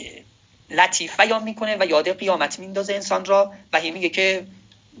لطیف بیان میکنه و یاد قیامت میندازه انسان را و میگه که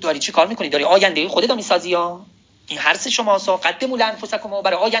داری چی کار میکنی؟ داری آینده خودت رو میسازی، یا این حرث شماست. قدموا لانفسکم،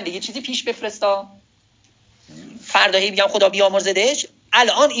 برای آینده یه چیزی پیش بفرستا. فردا میگم خدا بیامرزدش،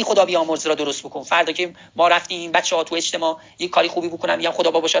 الان این خدا بیامرز را درست بکن. فردا که ما رفتیم بچه‌ها تو اجتماع یک کاری خوبی بکنن، میگم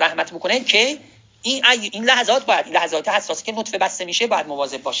خدا باباشا رحمت بکنه، که این لحظات باید، این لحظات حساسی که نطفه بسته میشه باید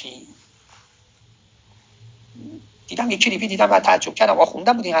مواظب باشی. دیدم یک کلیپی دیدم و تعجب کردم،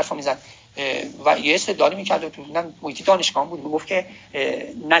 آخوندم بود این حرفو میزد و یه استدلالی میکرد تو محیط دانشگاه بود، میگفت که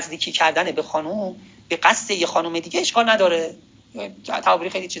نزدیکی کردن به خانوم به قصد یه خانوم دیگه اشکال نداره. تعبیری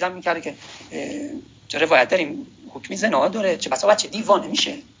خیلی چیزا میکرد که روایت داریم حکم زنا داره، چه بسا بچه دیوانه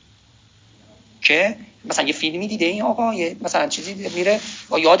میشه که مثلا یه فیلمی دیده این آقا مثلا چیزی میره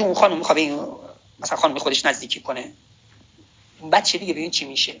و یاد اون خانم میخواد این مثلا خانم خودش نزدیکی کنه، بچه دیگه ببین چی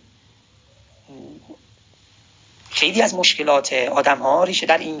میشه. خیلی از مشکلات آدم‌ها ریشه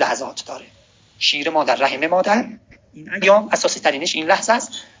در این لحظات داره. شیر مادر، رحم مادر، این ایام اساسی ترینش این لحظه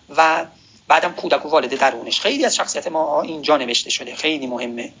است و بعدم کودک و والد درونش. خیلی از شخصیت ما اینجا نوشته شده. خیلی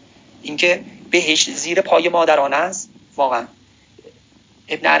مهمه اینکه بهشت زیر پای مادران است. واقعا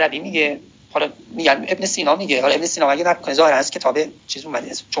ابن عربی میگه، حالا میگن ابن سینا میگه، حالا ابن سینا اگه نکنه ظاهر از کتاب چیز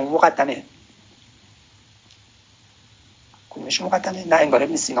اومده چون مقدمه چی مقدمه؟ نه انگار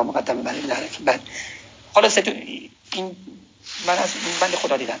ابن سینا مقدمه برای ابن عربی. بعد خلاصه تو این من از این بنده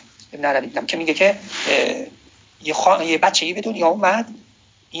خدا دیدم، ابن عربی دیدم که میگه که یه بچه‌ای به دنیا اومد،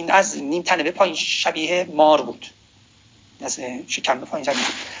 این از نیم تنه به پایین شبیه مار بود، از شکم به پایین شبیه.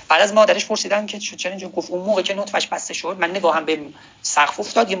 بعد از مادرش پرسیدن که چرا اینجا، گفت اون موقع که نطفه‌اش بسته شد من نگاهم به سقف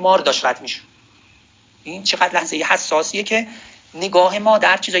افتاد، یه مار داشت رد میشد. این چقدر لحظه حساسیه که نگاه ما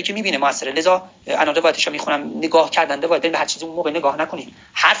در چیزایی که میبینه موثره. لذا الان روایتشو میخونم، نگاه کردن روایت به هر چیزی اون موقع نگاه نکنید.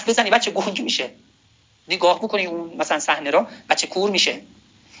 حرف بزنی بچه گنگ میشه، نگاه بکنی اون مثلا صحنه رو بچه کور میشه،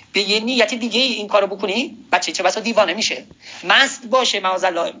 به یه نیت دیگه این کارو بکنی بچه چه بسا دیوانه میشه. مست باشه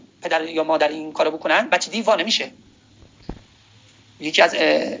معاذالله پدر یا مادر این کارو بکنن بچه دیوانه میشه. یکی از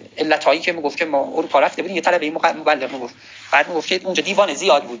علتایی که میگفت که ما اروپا رفته بودیم، یه طلبه مبلغ میگفت، بعد میگفت که اونجا دیوانه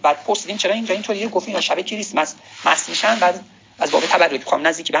زیاد بود. بعد پرسیدیم چرا اینجا اینطوریه، گفت اینا شب کریسمس مست میشن، بعد از باب تبرک میخوام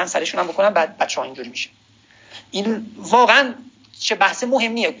نزدیکی به همسرشون هم بکنن، بعد بچه‌ها اینجوری میشه. این واقعا چه بحث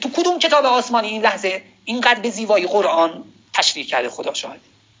مهمیه. تو کدوم کتاب آسمانی این لحظه اینقدر به زیبایی قرآن تشریح کرده خدا شاهد؟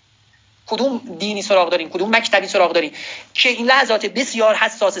 کدوم دینی سراغ داریم، کدوم مکتبی سراغ داریم که این لحظات بسیار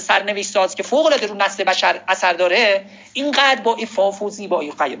حساس سرنوشت ساز که فوق العاده رو نسل بشر اثر داره اینقدر با عفاف و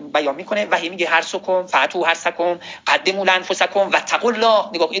زیبایی بیان میکنه؟ وحی میگه هر سکم فاتو هر سکم قدموا لانفسکم واتقوا الله.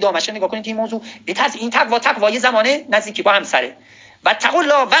 نگاه ادامهش نگاه کنید که این موضوع بتاز این تقوای زمانه نزدیکی با همسره. واتقوا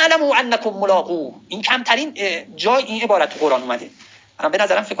الله واعلموا انکم ملاقوه. این کمترین جای این عبارت تو قرآن اومده. به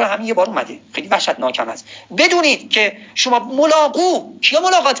نظرم فکر کنم همین یه بار اومده، خیلی وحشتناکم است. بدونید که شما ملاقو کیا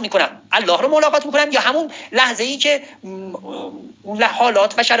ملاقات میکنن؟ الله رو ملاقات میکنن یا همون لحظه ای که اون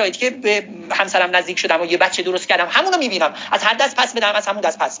حالات و شرایطی که به همسرم نزدیک شدم و یه بچه درست کردم همون رو میبینم، از هر دست پس بدم از همون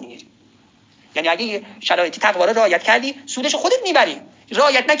دست پس میگیرم. یعنی اگه شرایطی تقوا رو رعایت کردی سودشو خودت میبری،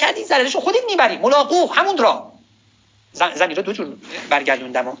 رعایت نکردی ضررشو خودت میبری. ملاقو همون را زمین رو دو جور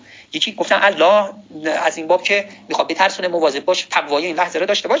برگردوندم. یکی گفتم الله از این باب که میخواد بترسونه مواظب باش، تقوای این لحظه رو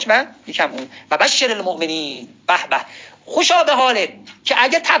داشته باش، و یکم اون و بشر المؤمنین به به خوشا به حالت که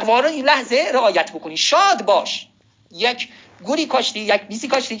اگه تقوا رو این لحظه رعایت بکنی شاد باش. یک گوری کاشتی، یک بیسی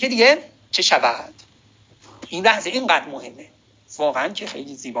کاشتی که دیگه چه شود. این لحظه اینقدر مهمه واقعا که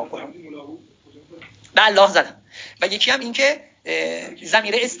خیلی زیبا کنم به الله زدم. و یکی هم این که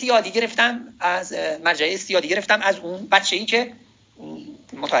ضمیر استیادی گرفتم از مرجع استیادی گرفتم از اون بچه‌ای که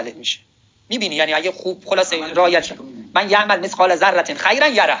متولد میشه. میبینی یعنی اگه خوب خلاصه رعایت شه من یعمل مثقال ذره خیرا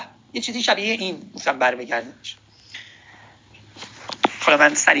یره، یه چیزی شبیه این گفتم برمیگرده. حالا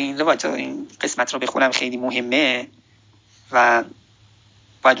من سریع این روایت این قسمت رو بخونم، خیلی مهمه و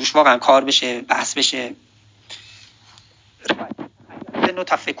باید روش واقعا کار بشه، بحث بشه.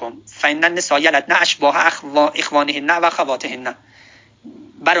 نطفکم فإن النساء یلدن اشباه اخوانهن و اخواتهن.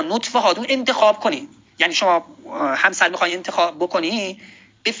 برای نطفه هاتون انتخاب کنی، یعنی شما همسر میخوای انتخاب بکنی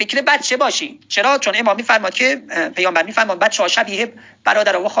به فکر بچه باشی. چرا؟ چون امام میفرماد که پیامبر میفرماد بچه‌ها شبیه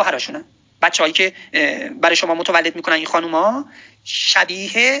برادرها و خواهراشونن. بچه‌هایی که برای شما متولد میکنن این خانوما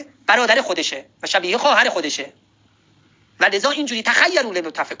شبیه برادر خودشه و شبیه خواهر خودشه و لذا اینجوری تخیروا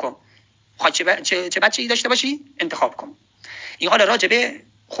لنطفکم، خواهی چه بچه‌ای داشته باشی انتخاب کن. این حالا راجبه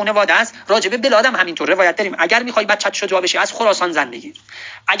خانواده است، راجبه بلاد هم همینطور روایت داریم. اگر میخوای بچت شجاع بشه از خراسان زن بگیر،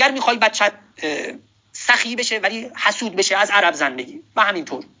 اگر میخوای بچت سخی بشه ولی حسود بشه از عرب زن بگیر و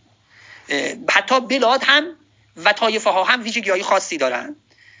همینطور. حتی بلاد هم و طایفه ها هم ویژگی‌های خاصی دارن.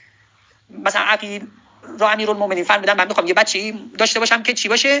 مثلا عقیل را امیرالمومنین فرمودن من میخوام یه بچه‌ای داشته باشم که چی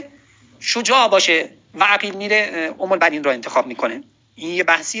باشه؟ شجاع باشه، و عقیل میره ام البنین را انتخاب میکنه. این یه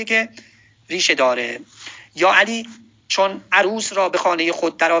بحثیه که ریشه داره. یا علی چون عروس را به خانه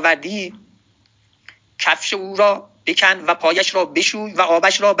خود درآوردی کفش او را بکن و پایش را بشوی و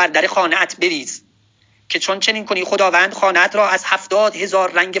آبش را بر در خانه‌ات بریز که چون چنین کنی خداوند خانه‌ات را از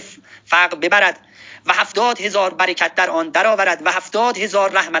 70,000 رنگ فقر ببرد و 70,000 برکت در آن درآورد و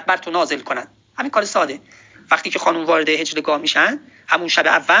 70,000 رحمت بر تو نازل کند. همین کار ساده. وقتی که خانم وارد هجرگاه میشن همون شب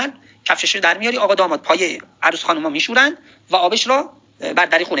اول کفشش رو در میاری، آقا داماد پای عروس خانوما میشورن و آبش را بر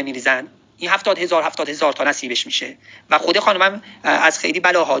در خونه میریزن. این 70,000 تا نصیبش میشه و خود خانمم از خیلی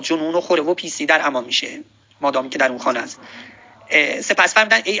بلاها جنون و خوره و پیسی در امان میشه مادامی که در اون خانه است. سپس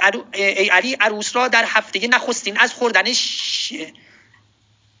فرمودن ای علی عروس را در هفته نخستین از خوردن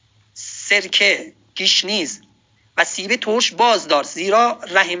سرکه گیشنیز و سیب ترش بازدار، زیرا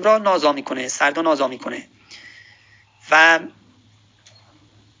رحم را نازا میکنه، سرد و نازا میکنه. و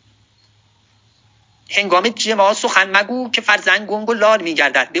هنگام جماع سخن مگو که فرزند گنگ و لال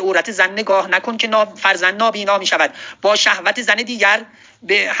میگردد، به عورت زن نگاه نکن که فرزند نابینا میشود، با شهوت زن دیگر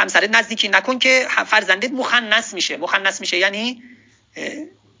به همسر نزدیکی نکن که فرزندت مخنث میشه. مخنث میشه یعنی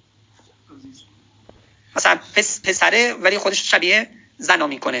مثلا پسره ولی خودش شبیه زنا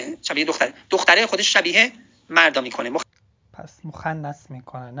میکنه، شبیه دختره خودش شبیه مردا میکنه. پس مخنث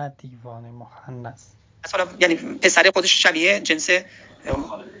میکنه، نه دیوانه، مخنث. حالا یعنی پسر خودش شبیه جنس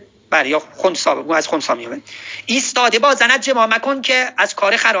بله یا خنثی، از خنثی میاد. ایستاده با زنت جماع مکن که از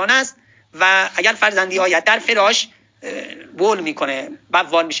کار خران است و اگر فرزندی آید در فراش بول میکنه،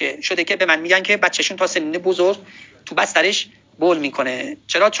 بوال میشه. شده که به من میگن که بچه‌شون تا سن بزرگ تو بسترش بول میکنه.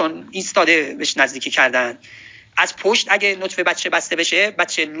 چرا؟ چون ایستاده بهش نزدیکی کردن. از پشت اگه نطفه بچه بسته بشه،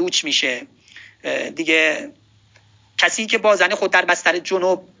 بچه لوچ میشه دیگه. کسی که با زن خود در بستر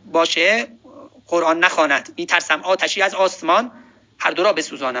جنوب باشه قرآن نخواند، میترسم آتشی از آسمان هر دو را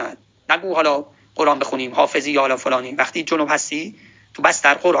بسوزاند. نگو حالا قرآن بخونیم حافظی یا حالا فلانی، وقتی جنوب هستی تو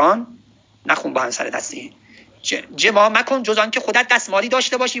بستر قرآن نخون با همسر دستی. جماع مکن جز آن که خودت دستمالی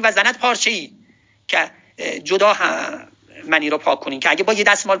داشته باشی و زنت پارچه‌ای که جدا منی رو پاک کنی، که اگه با یه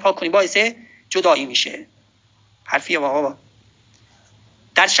دستمال پاک کنی باعث جدایی میشه. حرفیه بابا.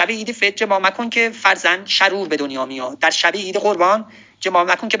 در شب عید فطر جماع مکن که فرزند شرور به دنیا میاد. در شب عید قربان جماع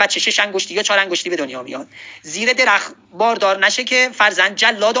مکن که بچه 6 انگشتی یا 4 انگشتی به دنیا میاد. زیر درخت باردار نشه که فرزند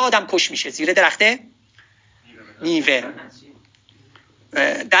جلاد آدم کش میشه. زیر درخت میوه.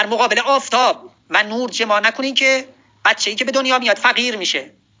 در مقابل آفتاب و نور جماع نکنین که بچه‌ای که به دنیا میاد فقیر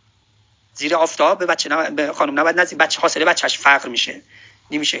میشه. زیر آفتاب به بچه به خانم نباید نزدیک، بچه حاصل بچه‌اش فقر میشه.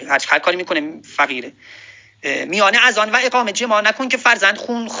 نمیشه، هر کاری میکنه فقیره. میانه اذان و اقامه جماع نکن که فرزند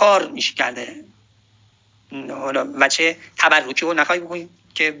خون خار میشه کرده. حالا بچه تبرکی رو نخواهی بکنی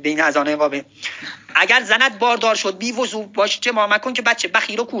که بین اذان و اقامه. اگر زنت باردار شد بی وضو باش جماع مکن که بچه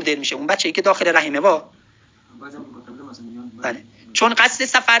بخیل و کودر میشه. اون بچه‌ای که داخل رحمه بله. چون قصد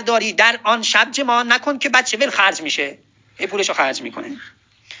سفر داری در آن شب جماع نکن که بچه ول خرج میشه، پولشو خرج میکنه.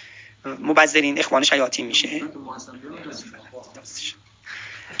 مبذرین اخوان شیاطین میشه.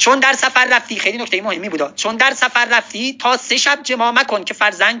 چون در سفر رفتی، خیلی نکته مهمی بود، چون در سفر رفتی تا 3 شب جماع مکن که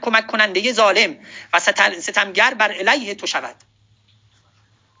فرزند کمک کننده ظالم و ستمگر بر علیه تو شود.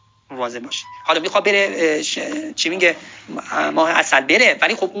 مواظب باش. حالا میخواد بره چی میگه ماه عسل بره،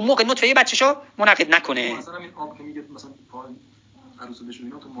 ولی خب اون موقع نطفه بچه‌شو منعقد نکنه. مثلا این آب که میگه مثلا پای عروسه بشون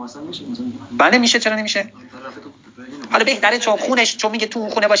اینا تو محسن میشه مثلا؟ بله میشه، چرا نمیشه؟ حالا بهتره چون خونش، چون میگه تو اون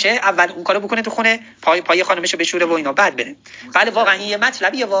خونه باشه اول اون کارو بکنه تو خونه، پای خانمشو بشوره و اینا بعد بره. بله واقعا این یه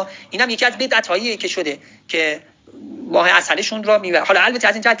مطلبیه و اینم یکی از بدعت‌هایی که شده که ماه عسلشون رو میبره. حالا البته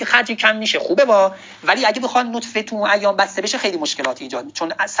از این جهت که خرجی کم میشه خوبه ولی اگه بخوان نطفه تو ایام بسته بشه خیلی مشکلاتی ایجاد میشه،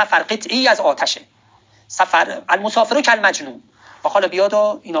 چون سفر قطعی از آتشه. سفر المسافر کالمجنون. و حالا بیاد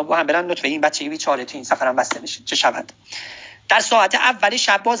و اینا با هم برن نطفه این بچگی بیچاره تو این سفرم بسته بشه چه شود. در ساعت اول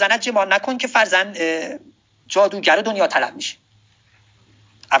شب با زنت جماع نکن که فرزند جادوگر و دنیا طلب میشه.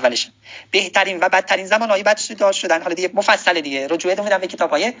 اولش بهترین و بدترین زمانهای بچه دار شدن. حالا دیگه مفصل دیگه رجوع میدم به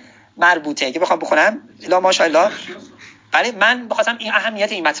کتاب‌های مربوطه که بخوام بخونم الا ماشاءالله. بله من بخواستم این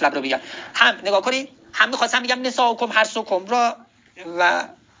اهمیت این مطلب رو بگم. هم نگاه کنید، هم می‌خواستم بگم نساءکم حرثکم را و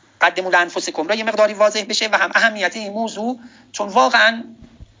قدموا لانفسکم را یه مقداری واضح بشه و هم اهمیت این موضوع، چون واقعا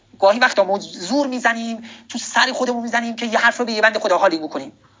گاهی وقتا ما زور میزنیم تو سر خودمون میزنیم که یه حرف رو به یه بنده خدا حالی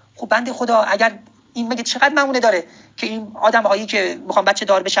بکنیم. خب بنده خدا اگر این مگه چقدر معمونه داره که این آدم‌هایی که میخوان بچه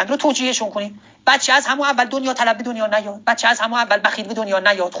دار بشن رو توجیهشون کنیم. بچه از همون اول دنیا طلب به دنیا نیاد، بچه از همون اول بخیل به دنیا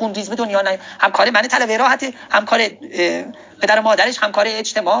نیاد، خونریز به دنیا نیاد. همکار من طلبه راحته، همکار پدر و مادرش، همکار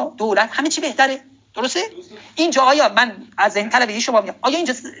اجتماع، دولت، همه چی بهتره. درسته؟ اینجا آیا من از این طلبه شما میگم آیا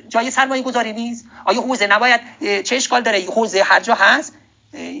اینجا جای سرمایه گذاری نیست؟ آیا حوزه نباید چه اشکال داره؟ حوزه هر جا هست.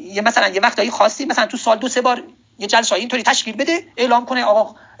 یه مثلا یه وقتایی خاصی مثلا تو سال 2-3 بار یه جلسه اینطوری تشکیل بده، اعلام کنه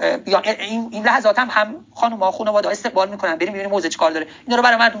آقا این لحظات هم خانم‌ها خانواده استقبال میکنن، بریم ببینیم موضوع چیکار داره. اینا رو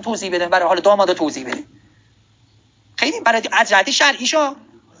برای مردم توضیح بده، برای حال دامادا توضیح بده. خیلی برای از جهت شرعیشو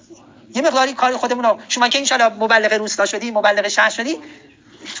یه مقداری کار خودمون رو، شما که ان شاء الله مبلغ روستا شدی، مبلغ شهر شدی،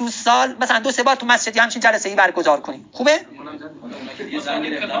 تو سال مثلا 2-3 بار تو مسجد همچین جلسه‌ای برگزار کنیم. خوبه؟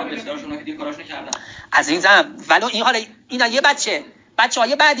 عزیزم ولو این حالا اینا یه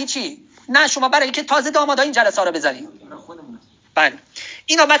بچه‌های بعدی چی؟ نه شما برای اینکه تازه دامادا این جلسه رو بزنید. بله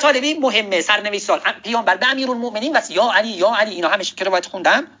اینا مطالبی مهمه. سرنوشت سال پیامبر به امیرالمومنین واسه یا علی اینا همش که روایت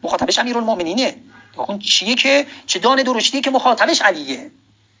خوندم مخاطبش امیرالمومنینه. اون چیه که چه دانه درشتی که مخاطبش علیه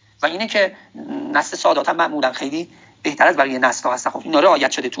و اینه که نسل سادات هم معمولا خیلی بهتر از برای نسل‌ها هستن. خب اینا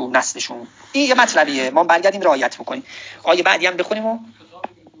رعایت شده تو نسلشون. این یه مطلبیه ما برگردیم رعایت بکنیم. آیه بعدی هم بخونیم و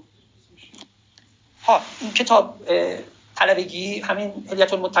این کتاب طلبگی همین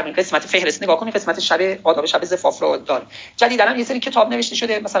هدیت المتقین قسمت فهرست نگاه کنید، قسمت شب آداب شب زفاف رو داره. جدیدم یه سری کتاب نوشته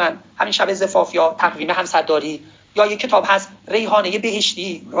شده، مثلا همین شب زفاف یا تقویم همسرداری، یا یه کتاب هست ریحانه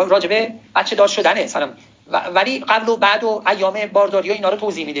بهشتی راجبه بچه دار شدنه مثلا، ولی قبل و بعد و ایام بارداری و اینا رو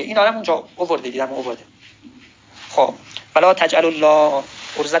توضیح میده. اینا رو اونجا آورده. خب ولا تجعلوا الله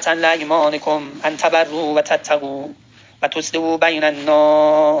عرضة لایمانکم ان تبروا و تتقوا و تصلحوا بین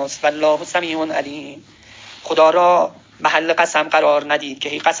الناس والله سمیع علیم. خدا را محل قسم قرار ندید که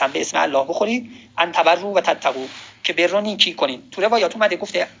هی قسم به اسم الله بخورید. ان تبروا و تتقوا، که بر و نیکی کنید. تو روایات اومده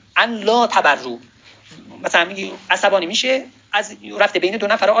گفته ان لا تبروا، مثلا میگی عصبانی میشه، از رفته بین دو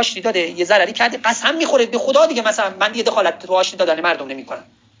نفر آشتی داده، یه ضرری کرده، قسم میخوره به خدا دیگه مثلا من دیگه دخالت تو آشتی دادن مردم نمیکنم.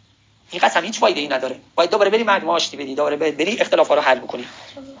 این قسم هیچ فایده ای نداره. باید دوباره بری مردم آشتی بدی، دوباره بری اختلافا رو حل بکنی.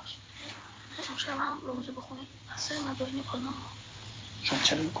 شما روزه بخونید اصلا نداره میکنم. شما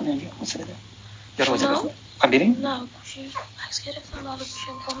چرا میکنید؟ حوصله دارید یا روزه بخونید؟ هم بریم؟ نه گوشی عکس گرفتم، حالا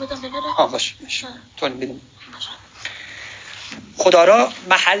گوشی میخوام بدم ببره. ها باشه تو بریم. خدا را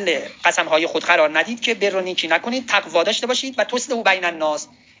محل قسم‌های خود قرار ندید که بر و نیکی نکنید، تقوا داشته باشید و تصلحوا بین الناس.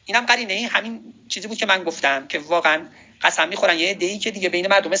 اینم قرینه همین چیزی بود که من گفتم که واقعا قسم میخورن یه عده‌ای که دیگه بین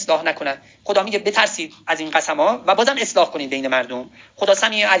مردم اصلاح نکنن. خدا میگه بترسید از این قسم‌ها و بازم اصلاح کنید بین مردم. خدا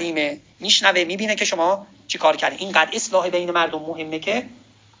سمیع علیمه، میشنوه، میبینه که شما چی کار کردید. اینقدر اصلاح بین مردم مهمه که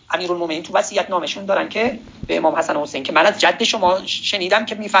امیرالمومنین تو وصیت نامشون دارن که به امام حسن و حسین که من از جد شما شنیدم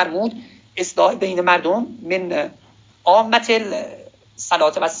که میفرمود اصلاح بین مردم من عامت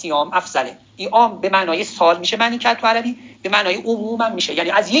صلات و صیام افضله. این عام به معنای سال میشه معنی کرد تو عربی، به معنای عموم هم میشه،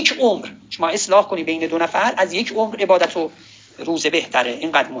 یعنی از یک عمر شما اصلاح کنی بین دو نفر، از یک عمر عبادت و روزه بهتره.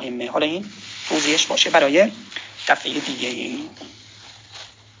 اینقدر مهمه. حالا این توضیحش باشه برای دفعه دیگه.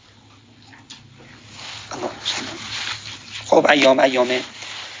 خب ایام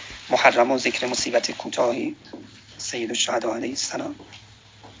محرم و ذکر مصیبت کوتاهی سید الشهدا علیه السلام.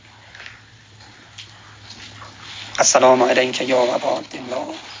 السلام علیک یا ابا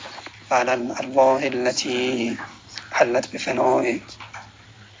عبدالله و علی الارواح التي حلت بفنائک،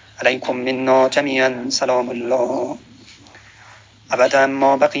 علیکم منا جمیعا سلام الله ابدا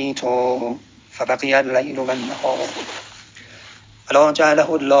ما بقیت فبقی اللیل و النهار ولا جعله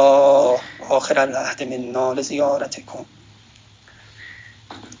الله آخر العهد منا لزیارتکم.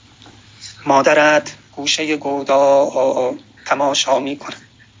 مادرت گوشه گودا تماشا میکنه،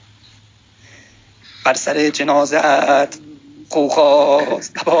 بر سر جنازه‌ات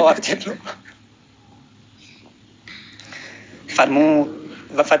قوقاست ابا عبدالله. فرمود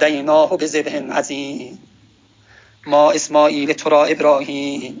و فدیناه بذبح عظیم، ما اسماعیل تو را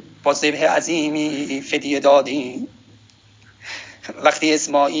ابراهیم با ذبح عظیمی فدیه دادیم. وقتی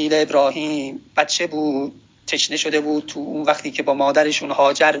اسماعیل ابراهیم بچه بود، تشنه شده بود، تو اون وقتی که با مادرشون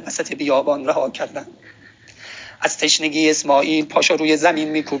هاجر وسط بیابان رها کردن، از تشنگی اسماعیل پاشو روی زمین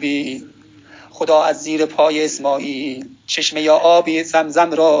میکوبی. خدا از زیر پای اسماعیل چشمه یا آبی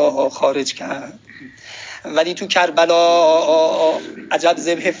زمزم را خارج کرد. ولی تو کربلا عجب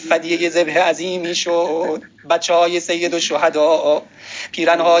ذبح فدیه ذبح عظیمی شد. بچهای سید الشهدا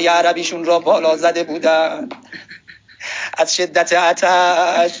پیرنهای عربیشون را بالا زده بودن، از شدت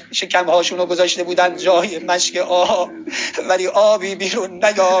آتش شکمهاشون رو گذاشته بودن جای مشک آب، ولی آبی بیرون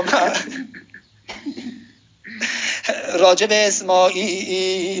نیامد. راجب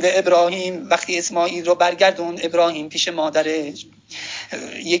اسماعیل ابراهیم، وقتی اسماعیل رو برگردون ابراهیم پیش مادرش،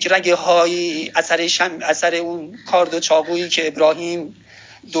 یک رگه هایی اثر اون کارد و چاقویی که ابراهیم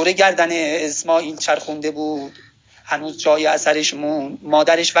دوره گردن اسماعیل چرخونده بود هنوز جای اثرش موند.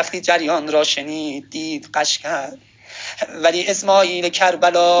 مادرش وقتی جریان را شنید دید قش کرد. ولی اسماعیل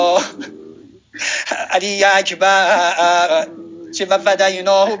کربلا علی اکبر چه و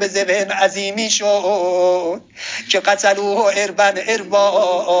فدیناه به ذبح عظیمی شد که قتلوه اربن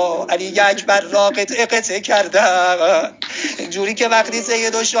اربا. علی اکبر را قطعه کردن، جوری که وقتی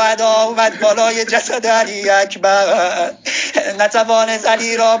سید الشهدا اومد بالای جسد علی اکبر نتوانست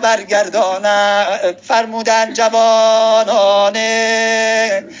علی را برگرداند. فرمودن جوانان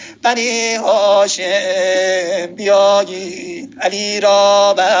بنی هاشم بیایید علی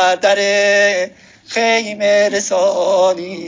را بر در خیمه رسانی.